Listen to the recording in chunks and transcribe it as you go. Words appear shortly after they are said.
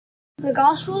The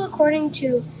Gospel according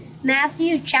to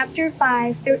Matthew chapter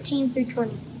 5, 13 through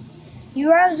 20.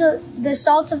 You are the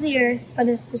salt of the earth, but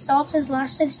if the salt has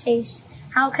lost its taste,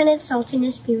 how can its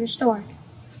saltiness be restored?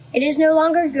 It is no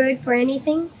longer good for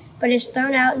anything, but is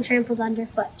thrown out and trampled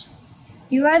underfoot.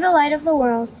 You are the light of the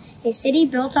world. A city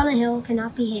built on a hill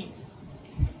cannot be hid.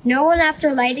 No one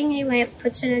after lighting a lamp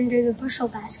puts it under the bushel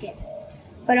basket,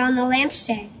 but on the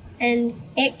lampstand, and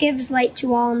it gives light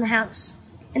to all in the house.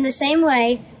 In the same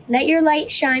way, let your light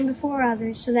shine before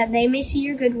others, so that they may see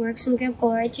your good works and give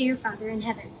glory to your Father in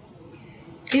heaven.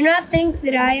 Do not think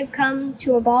that I have come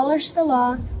to abolish the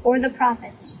law or the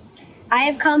prophets. I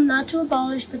have come not to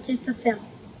abolish, but to fulfill.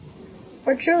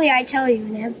 For truly I tell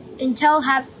you, until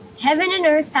heaven and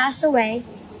earth pass away,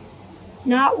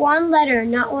 not one letter,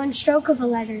 not one stroke of a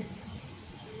letter,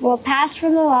 will pass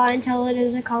from the law until it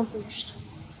is accomplished.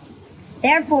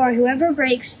 Therefore, whoever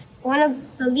breaks one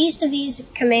of the least of these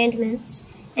commandments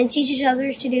and teaches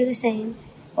others to do the same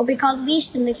will be called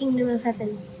least in the kingdom of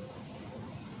heaven.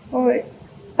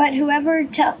 But whoever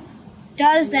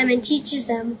does them and teaches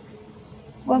them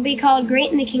will be called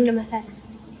great in the kingdom of heaven.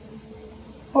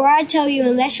 For I tell you,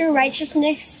 unless your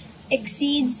righteousness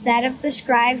exceeds that of the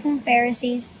scribes and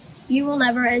Pharisees, you will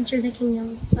never enter the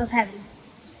kingdom of heaven.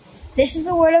 This is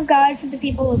the word of God for the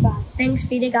people of God. Thanks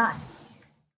be to God.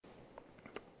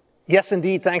 Yes,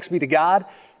 indeed, thanks be to God.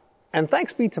 And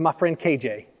thanks be to my friend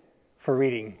KJ for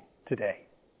reading today.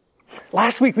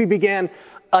 Last week we began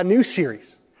a new series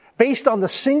based on the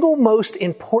single most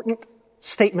important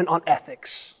statement on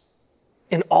ethics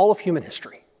in all of human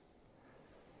history,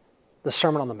 the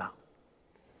Sermon on the Mount.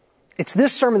 It's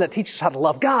this sermon that teaches us how to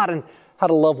love God and how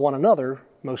to love one another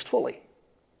most fully.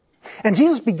 And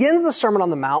Jesus begins the Sermon on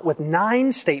the Mount with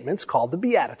 9 statements called the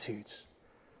Beatitudes.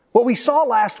 What we saw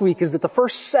last week is that the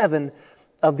first 7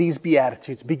 of these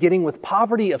Beatitudes, beginning with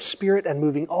poverty of spirit and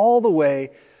moving all the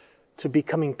way to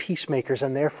becoming peacemakers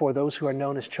and therefore those who are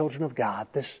known as children of God,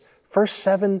 this first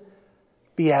 7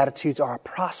 Beatitudes are a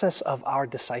process of our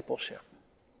discipleship.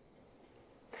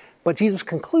 But Jesus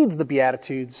concludes the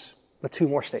Beatitudes with 2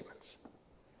 more statements.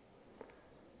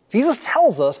 Jesus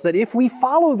tells us that if we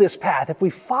follow this path, if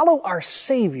we follow our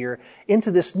Savior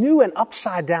into this new and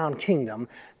upside down kingdom,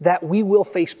 that we will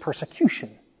face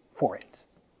persecution for it.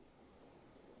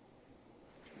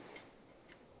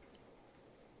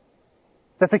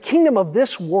 That the kingdom of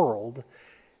this world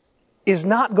is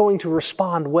not going to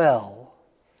respond well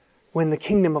when the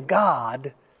kingdom of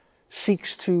God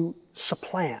seeks to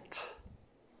supplant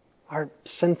our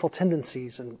sinful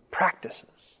tendencies and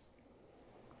practices.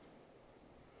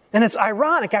 And it's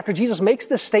ironic, after Jesus makes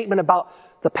this statement about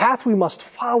the path we must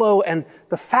follow and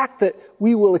the fact that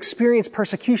we will experience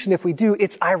persecution if we do,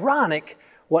 it's ironic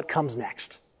what comes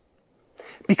next.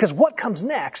 Because what comes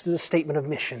next is a statement of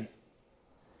mission.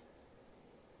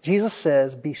 Jesus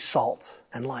says, be salt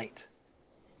and light.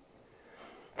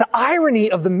 The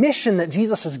irony of the mission that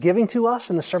Jesus is giving to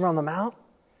us in the Sermon on the Mount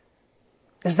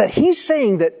is that he's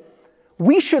saying that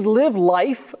we should live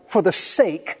life for the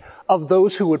sake of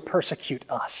those who would persecute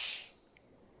us.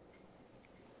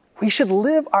 We should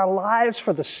live our lives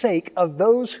for the sake of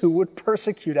those who would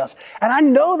persecute us. And I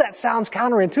know that sounds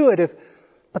counterintuitive,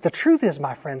 but the truth is,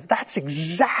 my friends, that's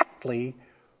exactly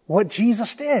what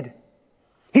Jesus did.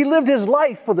 He lived his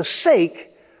life for the sake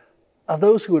of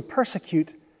those who would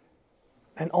persecute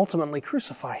and ultimately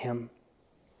crucify him.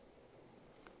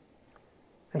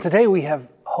 And today we have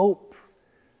hope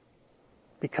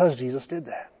because Jesus did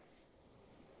that.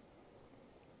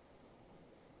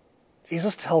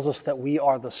 Jesus tells us that we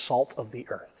are the salt of the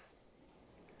earth.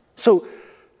 So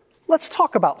let's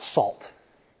talk about salt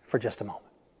for just a moment.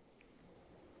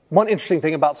 One interesting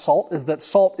thing about salt is that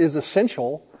salt is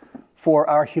essential for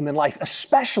our human life,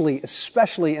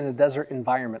 especially in a desert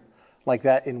environment like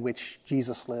that in which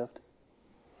Jesus lived.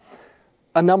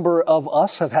 A number of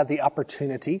us have had the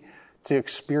opportunity to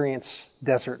experience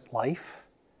desert life.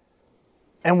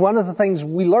 And one of the things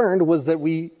we learned was that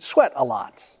we sweat a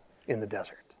lot in the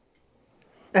desert.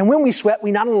 And when we sweat, we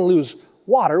not only lose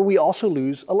water, we also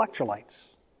lose electrolytes.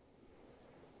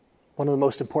 One of the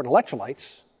most important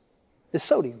electrolytes is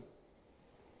sodium,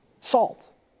 salt.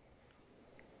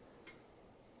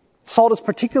 Salt is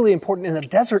particularly important in a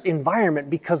desert environment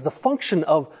because the function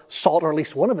of salt, or at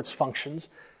least one of its functions,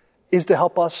 is to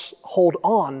help us hold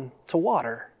on to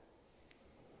water,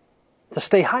 to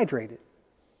stay hydrated.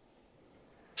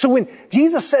 So when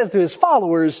Jesus says to his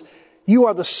followers, you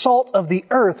are the salt of the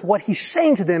earth, what he's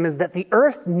saying to them is that the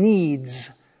earth needs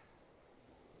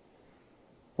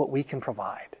what we can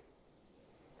provide.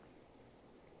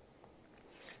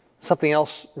 Something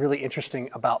else really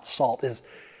interesting about salt is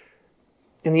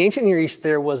In the ancient Near East,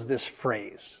 there was this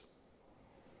phrase.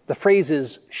 The phrase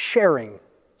is sharing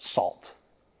salt.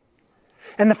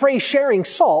 And the phrase sharing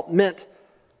salt meant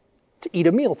to eat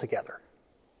a meal together.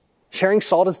 Sharing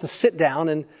salt is to sit down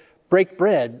and break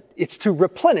bread. It's to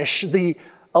replenish the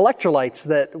electrolytes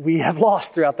that we have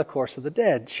lost throughout the course of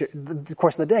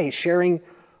the day, sharing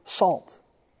salt.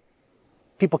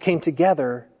 People came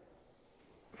together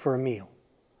for a meal.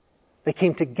 They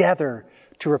came together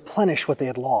to replenish what they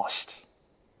had lost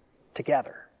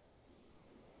together.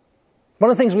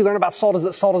 One of the things we learn about salt is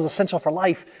that salt is essential for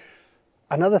life.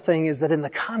 Another thing is that in the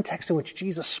context in which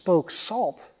Jesus spoke,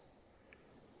 salt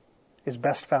is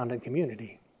best found in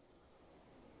community.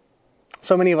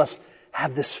 So many of us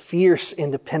have this fierce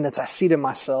independence. I see it in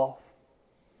myself.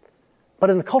 But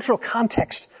in the cultural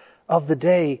context of the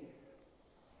day,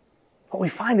 what we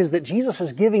find is that Jesus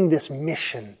is giving this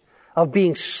mission of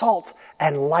being salt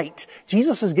and light.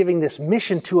 Jesus is giving this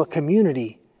mission to a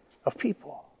community of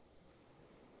people.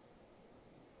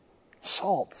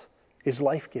 Salt is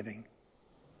life-giving.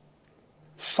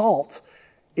 Salt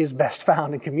is best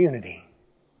found in community.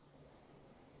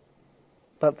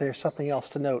 But there's something else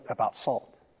to note about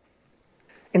salt.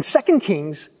 In 2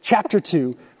 Kings chapter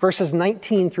 2, verses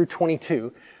 19 through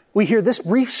 22, we hear this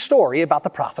brief story about the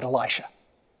prophet Elisha.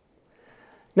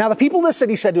 Now the people of this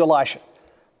city said to Elisha,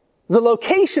 "The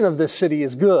location of this city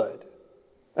is good,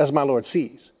 as my Lord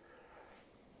sees.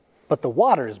 But the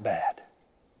water is bad,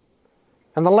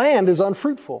 and the land is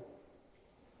unfruitful."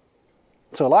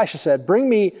 So Elisha said, "Bring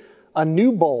me a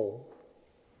new bowl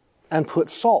and put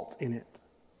salt in it."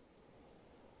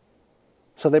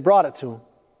 So they brought it to him.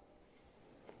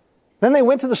 Then they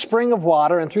went to the spring of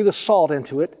water and threw the salt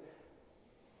into it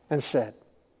and said,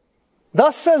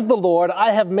 "Thus says the Lord,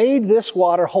 I have made this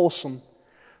water wholesome.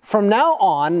 From now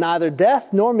on, neither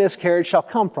death nor miscarriage shall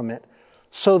come from it.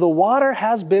 So the water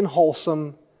has been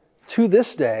wholesome to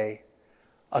this day,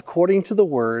 according to the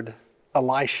word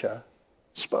Elisha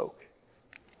spoke."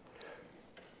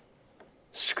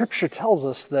 Scripture tells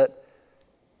us that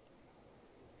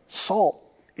salt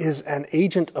is an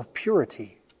agent of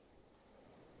purity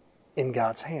in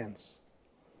God's hands.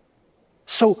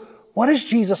 So what does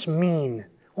Jesus mean?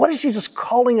 What is Jesus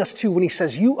calling us to when he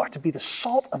says you are to be the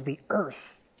salt of the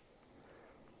earth?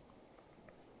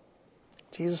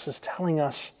 Jesus is telling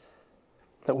us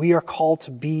that we are called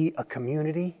to be a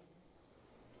community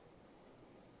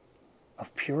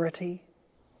of purity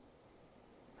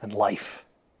and life.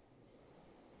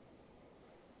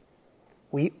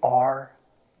 We are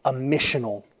a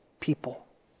missional people,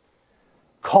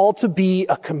 called to be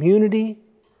a community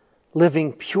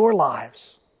living pure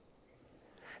lives.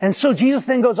 And so Jesus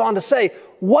then goes on to say,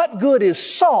 what good is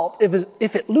salt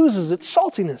if it loses its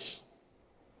saltiness?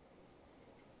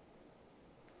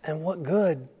 And what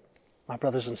good, my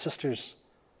brothers and sisters,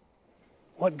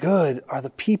 what good are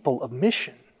the people of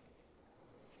mission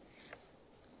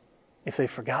if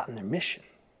they've forgotten their mission?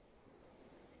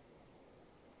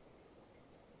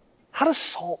 How does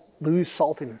salt lose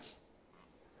saltiness?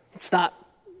 It's not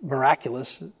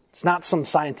miraculous. It's not some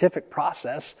scientific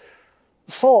process.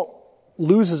 Salt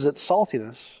loses its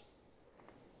saltiness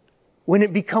when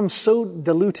it becomes so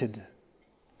diluted,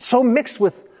 so mixed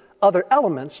with other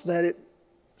elements that it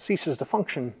ceases to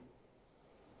function.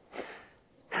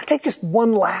 Can I take just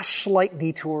one last slight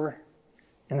detour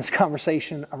in this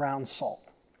conversation around salt?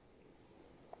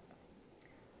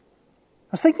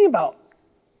 I was thinking about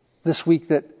this week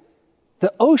that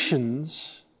the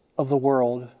oceans of the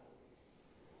world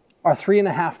are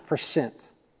 3.5%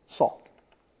 salt.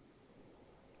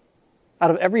 Out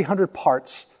of every 100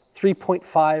 parts,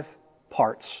 3.5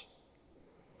 parts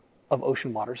of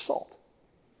ocean water is salt.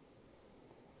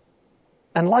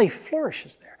 And life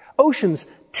flourishes there. Oceans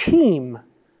teem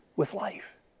with life.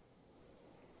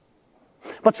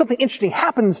 But something interesting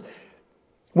happens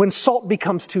when salt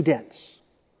becomes too dense.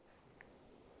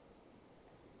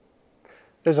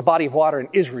 There's a body of water in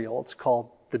Israel. It's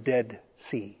called the Dead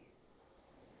Sea.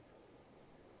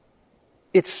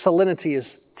 Its salinity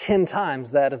is 10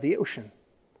 times that of the ocean.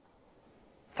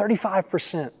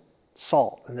 35%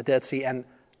 salt in the Dead Sea, and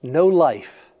no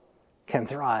life can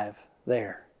thrive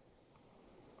there.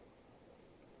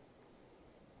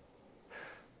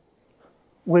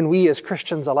 When we as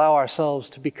Christians allow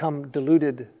ourselves to become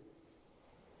diluted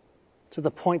to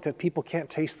the point that people can't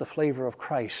taste the flavor of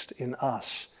Christ in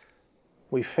us,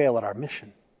 we fail at our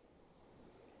mission.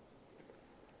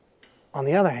 On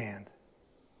the other hand,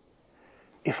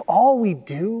 if all we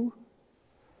do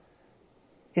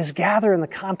is gather in the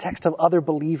context of other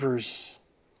believers,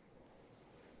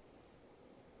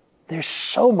 there's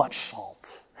so much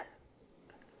salt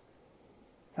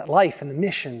that life and the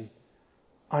mission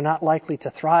are not likely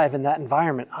to thrive in that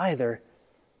environment either.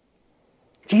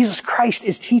 Jesus Christ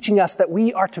is teaching us that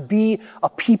we are to be a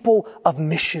people of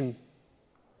mission,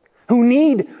 who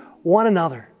need one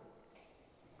another,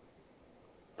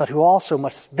 but who also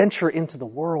must venture into the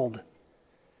world,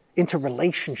 into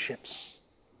relationships,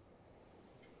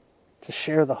 to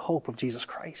share the hope of Jesus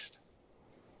Christ.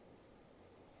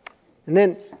 And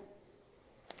then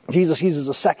Jesus uses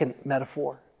a second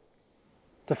metaphor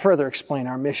to further explain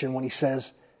our mission when he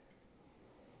says,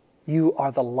 "You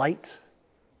are the light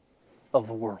of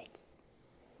the world."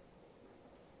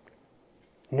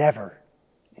 Never,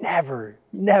 never,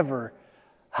 never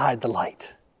hide the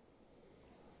light.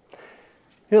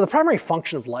 You know, the primary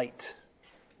function of light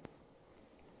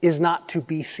is not to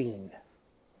be seen.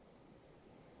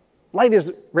 Light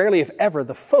is rarely, if ever,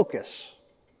 the focus.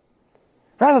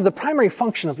 Rather, the primary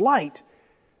function of light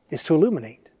is to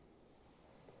illuminate.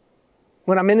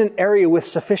 When I'm in an area with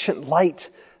sufficient light,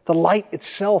 the light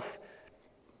itself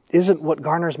isn't what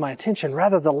garners my attention.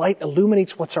 Rather, the light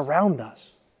illuminates what's around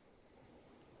us.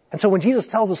 And so when Jesus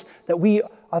tells us that we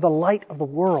are the light of the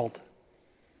world,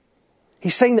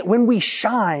 he's saying that when we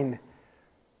shine,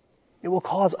 it will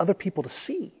cause other people to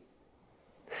see.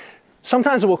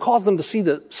 Sometimes it will cause them to see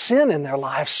the sin in their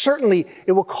lives. Certainly,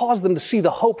 it will cause them to see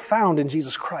the hope found in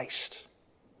Jesus Christ.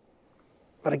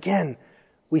 But again,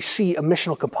 we see a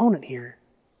missional component here.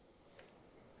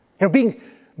 You know,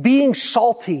 being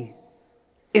salty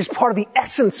is part of the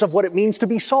essence of what it means to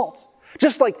be salt.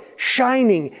 Just like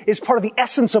shining is part of the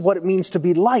essence of what it means to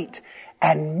be light.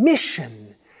 And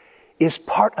mission is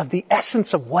part of the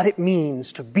essence of what it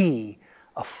means to be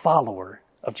a follower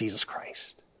of Jesus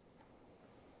Christ.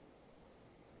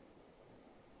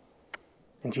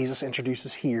 And Jesus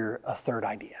introduces here a third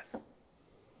idea.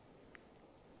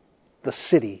 The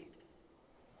city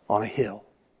on a hill.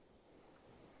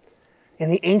 In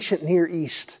the ancient Near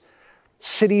East,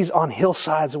 cities on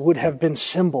hillsides would have been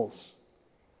symbols.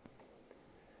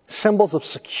 Symbols of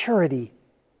security.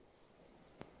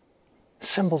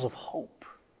 Symbols of hope.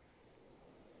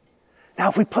 Now,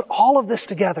 if we put all of this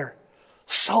together,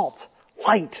 salt,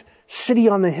 light, city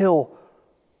on the hill,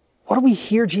 what do we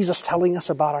hear Jesus telling us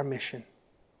about our mission?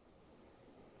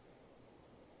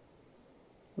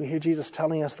 We hear Jesus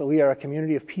telling us that we are a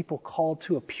community of people called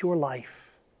to a pure life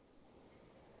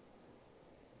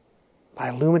by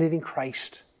illuminating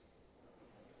Christ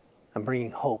and bringing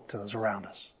hope to those around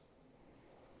us.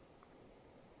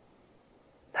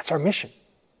 That's our mission.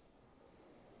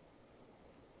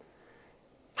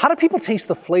 How do people taste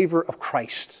the flavor of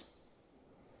Christ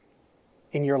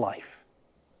in your life?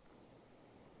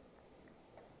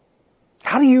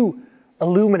 How do you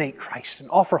illuminate Christ and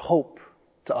offer hope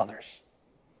to others?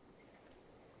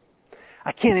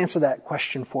 I can't answer that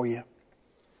question for you.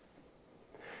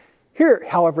 Here,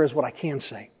 however, is what I can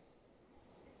say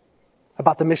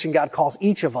about the mission God calls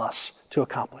each of us to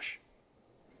accomplish.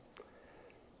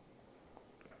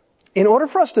 In order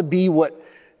for us to be what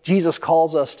Jesus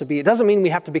calls us to be, it doesn't mean we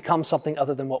have to become something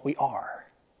other than what we are.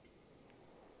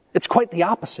 It's quite the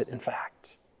opposite, in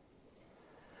fact.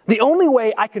 The only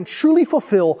way I can truly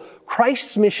fulfill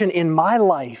Christ's mission in my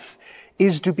life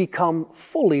is to become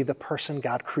fully the person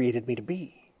God created me to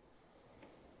be.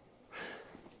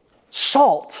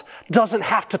 Salt doesn't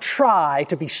have to try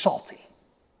to be salty.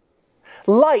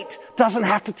 Light doesn't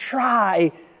have to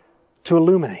try to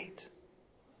illuminate.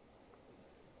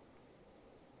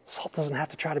 Salt doesn't have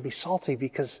to try to be salty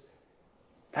because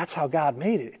that's how God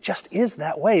made it. It just is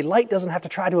that way. Light doesn't have to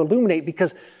try to illuminate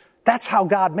because that's how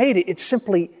God made it. It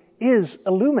simply is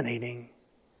illuminating.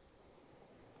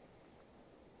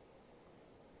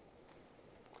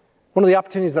 One of the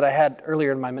opportunities that I had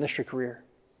earlier in my ministry career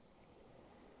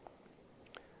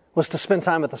was to spend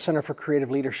time at the Center for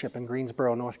Creative Leadership in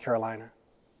Greensboro, North Carolina.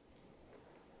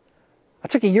 I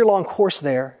took a year-long course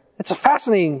there. It's a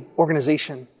fascinating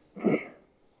organization.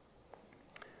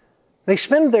 They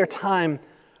spend their time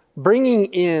bringing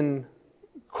in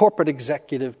corporate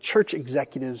executive, church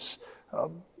executives,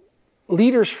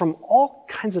 leaders from all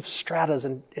kinds of stratas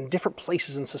and different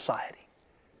places in society.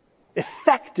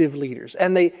 Effective leaders.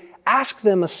 And they ask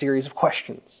them a series of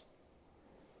questions,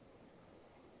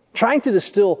 trying to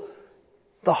distill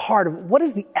the heart of what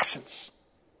is the essence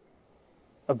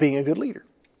of being a good leader.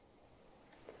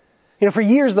 You know, for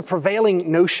years, the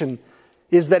prevailing notion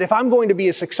is that if I'm going to be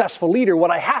a successful leader,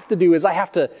 what I have to do is I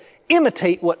have to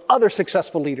imitate what other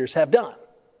successful leaders have done.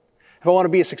 If I want to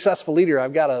be a successful leader,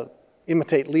 I've got to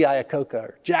imitate Lee Iacocca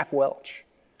or Jack Welch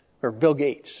or Bill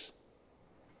Gates.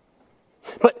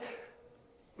 But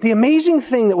the amazing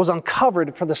thing that was uncovered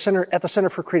at the Center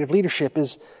for Creative Leadership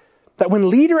is that when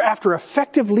leader after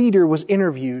effective leader was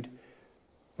interviewed,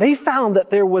 They found that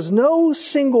there was no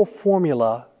single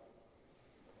formula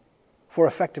for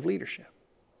effective leadership.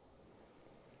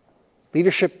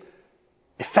 Leadership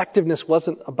effectiveness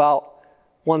wasn't about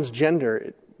one's gender.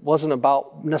 It wasn't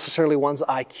about necessarily one's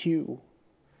IQ. It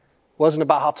wasn't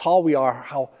about how tall we are,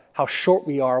 how short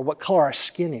we are, what color our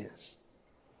skin is.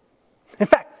 In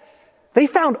fact, they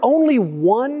found only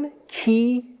one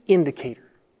key indicator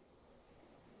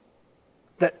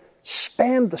that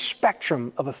spanned the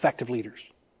spectrum of effective leaders.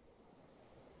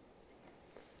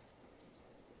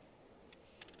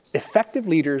 Effective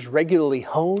leaders regularly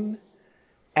hone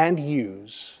and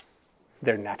use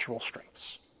their natural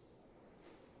strengths.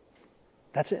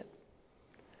 That's it.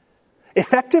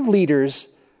 Effective leaders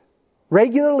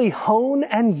regularly hone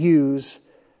and use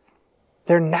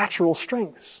their natural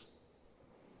strengths.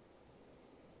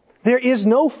 There is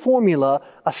no formula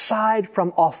aside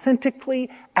from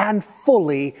authentically and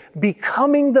fully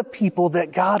becoming the people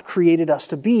that God created us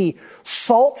to be.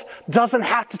 Salt doesn't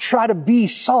have to try to be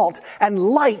salt, and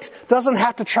light doesn't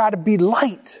have to try to be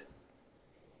light.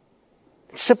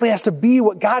 It simply has to be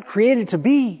what God created it to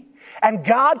be. And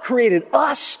God created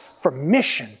us for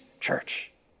mission,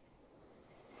 church.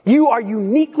 You are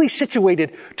uniquely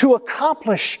situated to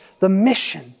accomplish the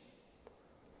mission.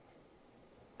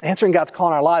 Answering God's call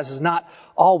in our lives is not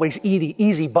always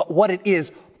easy, but what it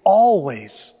is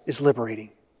always is liberating.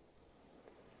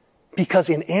 Because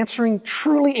in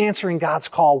truly answering God's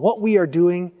call, what we are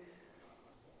doing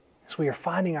is we are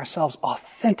finding ourselves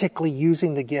authentically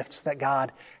using the gifts that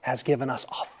God has given us,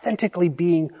 authentically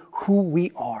being who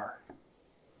we are,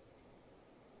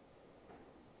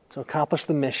 to accomplish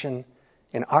the mission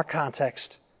in our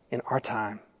context, in our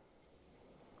time.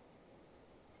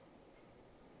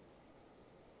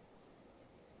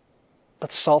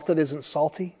 But salt that isn't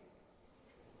salty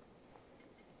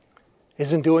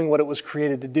isn't doing what it was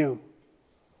created to do.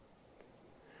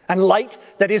 And light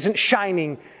that isn't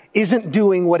shining isn't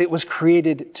doing what it was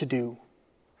created to do.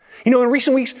 You know, in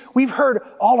recent weeks, we've heard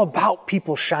all about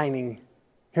people shining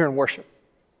here in worship.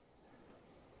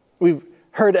 We've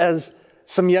heard as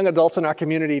some young adults in our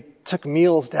community took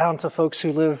meals down to folks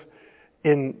who live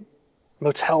in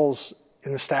motels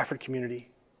in the Stafford community.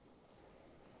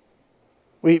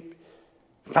 We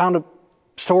found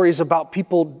stories about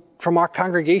people from our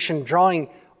congregation drawing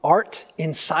art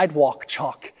in sidewalk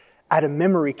chalk at a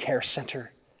memory care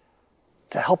center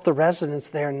to help the residents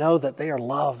there know that they are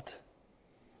loved.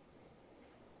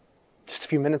 Just a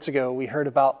few minutes ago, we heard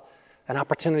about an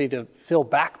opportunity to fill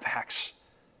backpacks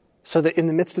so that in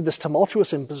the midst of this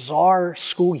tumultuous and bizarre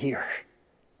school year,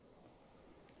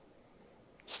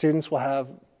 students will have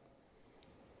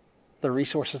the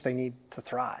resources they need to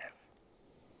thrive.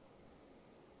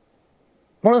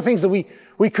 One of the things that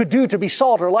we could do to be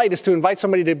salt or light is to invite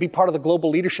somebody to be part of the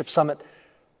Global Leadership Summit.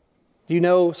 Do you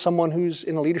know someone who's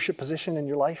in a leadership position in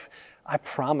your life? I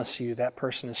promise you that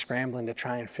person is scrambling to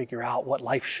try and figure out what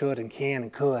life should and can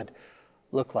and could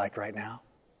look like right now.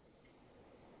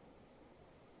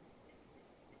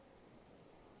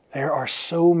 There are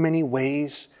so many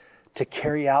ways to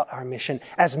carry out our mission,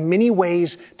 as many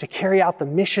ways to carry out the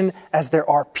mission as there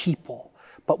are people.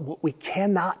 But what we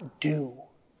cannot do,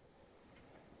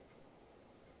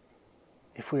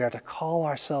 if we are to call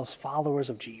ourselves followers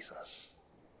of Jesus,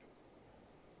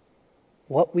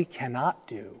 what we cannot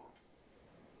do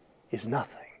is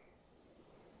nothing.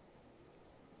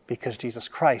 Because Jesus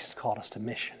Christ called us to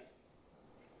mission.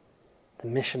 The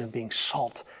mission of being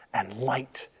salt and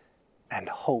light and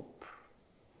hope.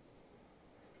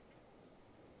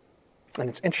 And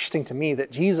it's interesting to me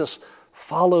that Jesus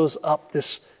follows up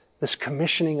this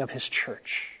commissioning of his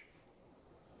church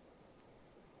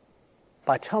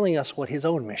by telling us what his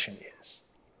own mission is.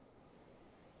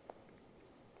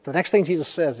 The next thing Jesus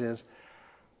says is,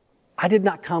 I did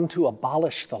not come to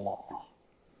abolish the law,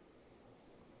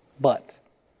 but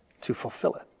to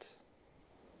fulfill it.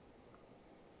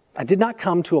 I did not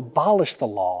come to abolish the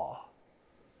law,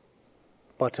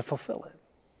 but to fulfill it.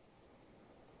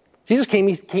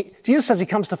 Jesus says he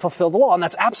comes to fulfill the law, and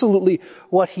that's absolutely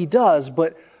what he does.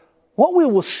 But what we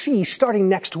will see starting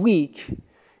next week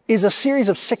is a series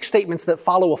of 6 statements that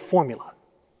follow a formula.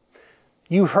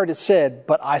 You heard it said,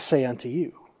 but I say unto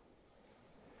you.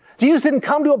 Jesus didn't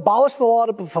come to abolish the law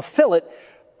to fulfill it,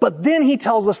 but then he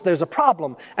tells us there's a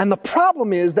problem. And the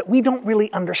problem is that we don't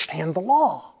really understand the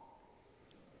law.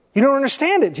 You don't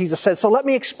understand it, Jesus said, so let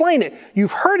me explain it.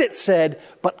 You've heard it said,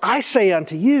 but I say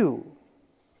unto you.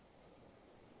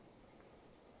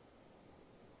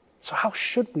 So how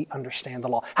should we understand the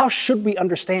law? How should we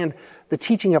understand the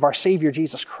teaching of our Savior,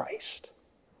 Jesus Christ?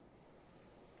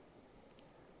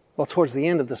 Well, towards the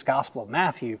end of this Gospel of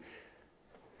Matthew,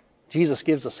 Jesus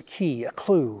gives us a key, a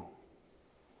clue,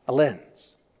 a lens.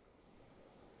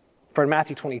 For in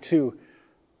Matthew 22,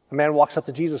 a man walks up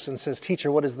to Jesus and says,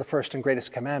 "Teacher, what is the first and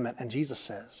greatest commandment?" And Jesus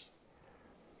says,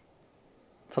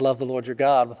 "To love the Lord your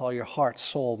God with all your heart,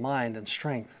 soul, mind, and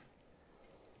strength,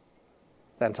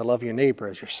 and to love your neighbor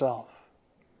as yourself."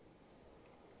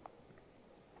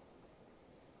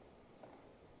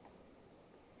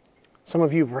 Some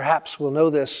of you perhaps will know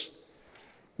this.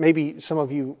 Maybe some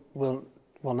of you will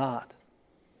not.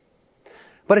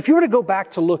 But if you were to go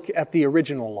back to look at the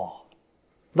original law,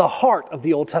 the heart of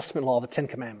the Old Testament law, the Ten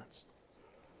Commandments,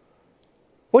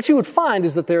 what you would find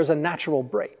is that there's a natural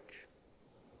break.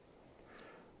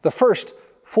 The first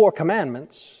 4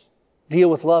 commandments deal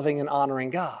with loving and honoring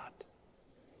God.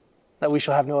 That we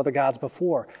shall have no other gods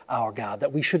before our God.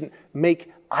 That we shouldn't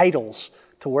make idols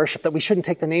to worship. That we shouldn't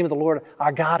take the name of the Lord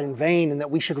our God in vain. And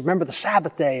that we should remember the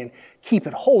Sabbath day and keep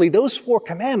it holy. Those 4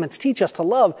 commandments teach us to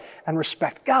love and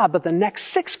respect God. But the next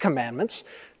 6 commandments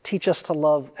teach us to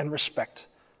love and respect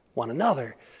one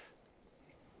another.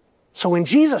 So when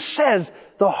Jesus says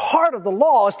the heart of the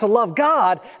law is to love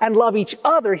God and love each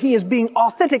other, he is being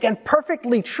authentic and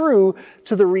perfectly true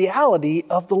to the reality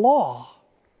of the law.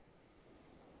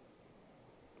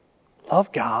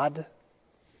 Love God,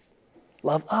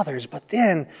 love others. But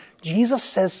then Jesus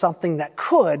says something that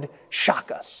could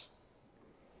shock us.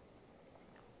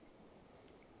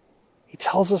 He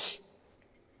tells us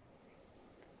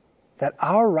that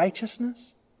our righteousness,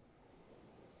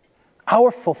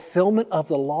 our fulfillment of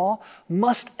the law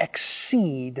must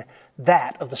exceed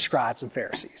that of the scribes and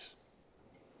Pharisees.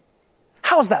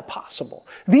 How is that possible?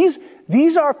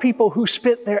 These are people who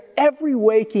spent their every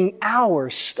waking hour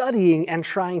studying and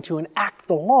trying to enact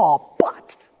the law,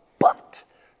 but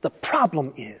the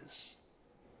problem is,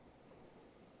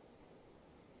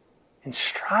 in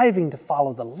striving to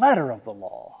follow the letter of the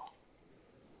law,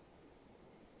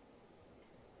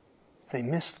 they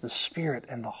miss the spirit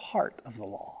and the heart of the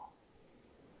law.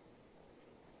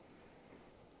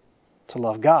 To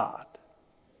love God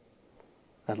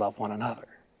and love one another.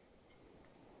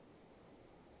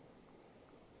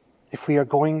 If we are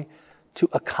going to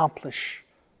accomplish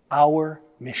our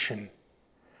mission,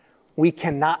 we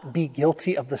cannot be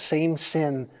guilty of the same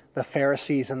sin the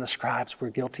Pharisees and the scribes were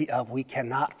guilty of. We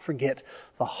cannot forget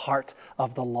the heart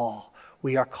of the law.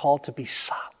 We are called to be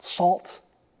salt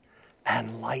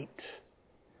and light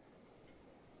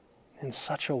in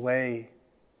such a way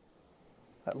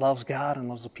that loves God and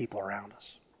loves the people around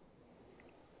us.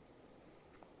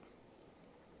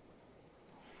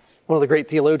 One of the great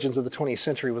theologians of the 20th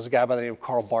century was a guy by the name of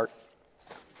Karl Barth.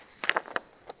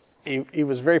 He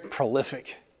was very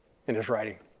prolific in his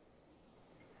writing.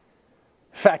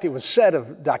 In fact, it was said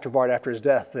of Dr. Barth after his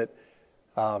death that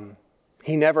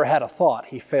he never had a thought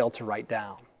he failed to write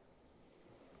down.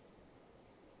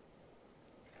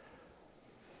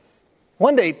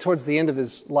 One day, towards the end of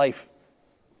his life,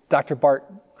 Dr. Barth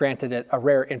granted it a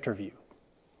rare interview.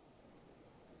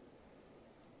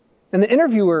 And the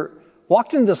interviewer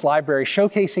walked into this library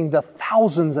showcasing the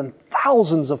thousands and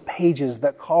thousands of pages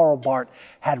that Karl Barth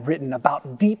had written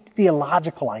about deep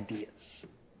theological ideas.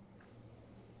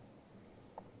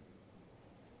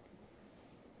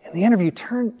 And the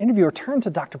interviewer turned to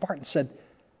Dr. Barth and said,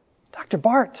 "Dr.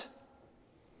 Barth,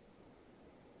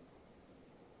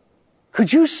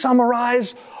 could you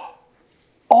summarize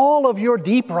all of your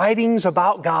deep writings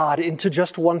about God into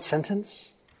just one sentence?"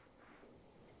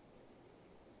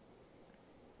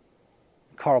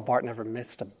 Karl Barth never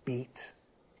missed a beat.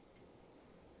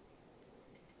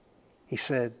 He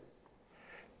said,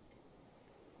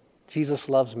 "Jesus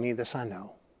loves me, this I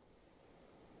know,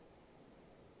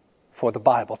 for the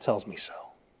Bible tells me so."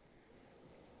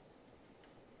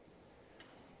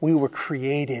 We were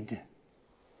created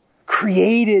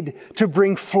to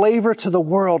bring flavor to the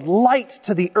world, light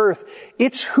to the earth.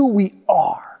 It's who we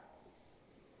are.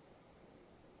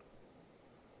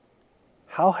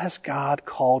 How has God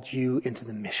called you into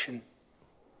the mission?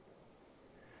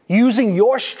 Using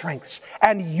your strengths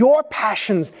and your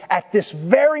passions at this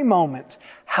very moment,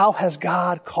 how has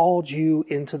God called you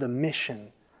into the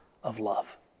mission of love?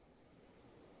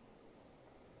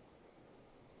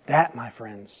 That, my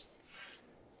friends,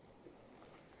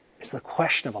 is the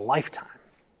question of a lifetime,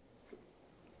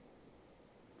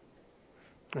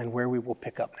 and where we will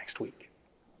pick up next week.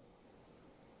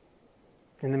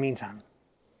 In the meantime,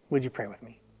 would you pray with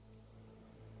me?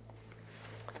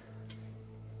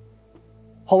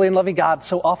 Holy and loving God,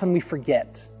 so often we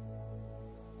forget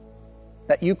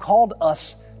that you called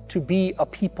us to be a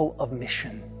people of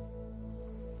mission.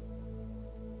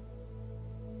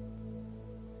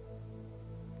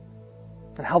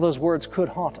 And how those words could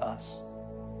haunt us.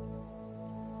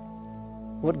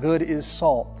 What good is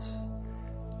salt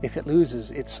if it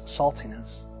loses its saltiness?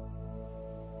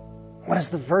 What is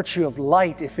the virtue of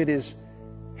light if it is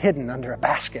hidden under a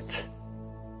basket?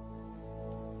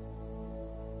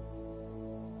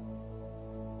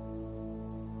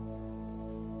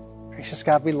 Gracious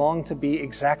God, we long to be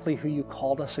exactly who you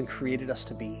called us and created us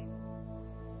to be.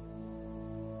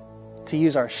 To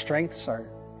use our strengths,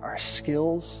 our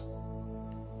skills,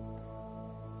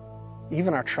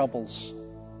 even our troubles,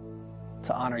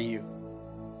 to honor you.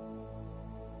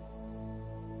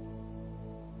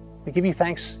 We give you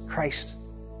thanks, Christ,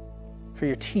 for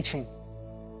your teaching,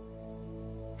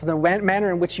 for the manner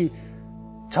in which you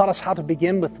taught us how to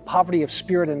begin with the poverty of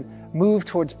spirit and move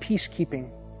towards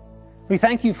peacekeeping. We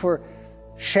thank you for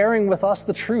sharing with us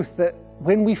the truth that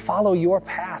when we follow your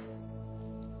path,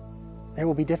 there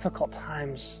will be difficult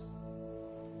times.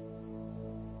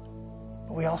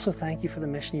 But we also thank you for the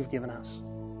mission you've given us.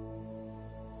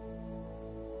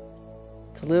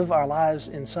 To live our lives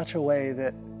in such a way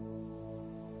that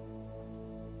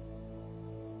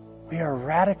we are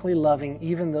radically loving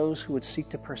even those who would seek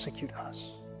to persecute us.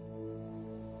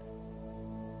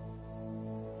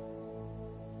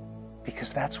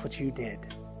 Because that's what you did.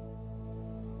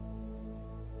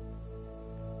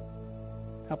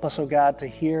 Help us, O God, to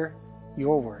hear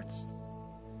your words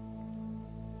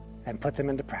and put them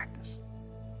into practice.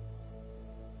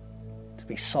 To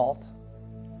be salt,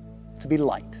 to be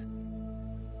light,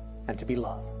 and to be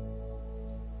love.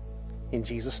 In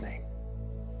Jesus' name,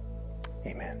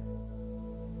 amen.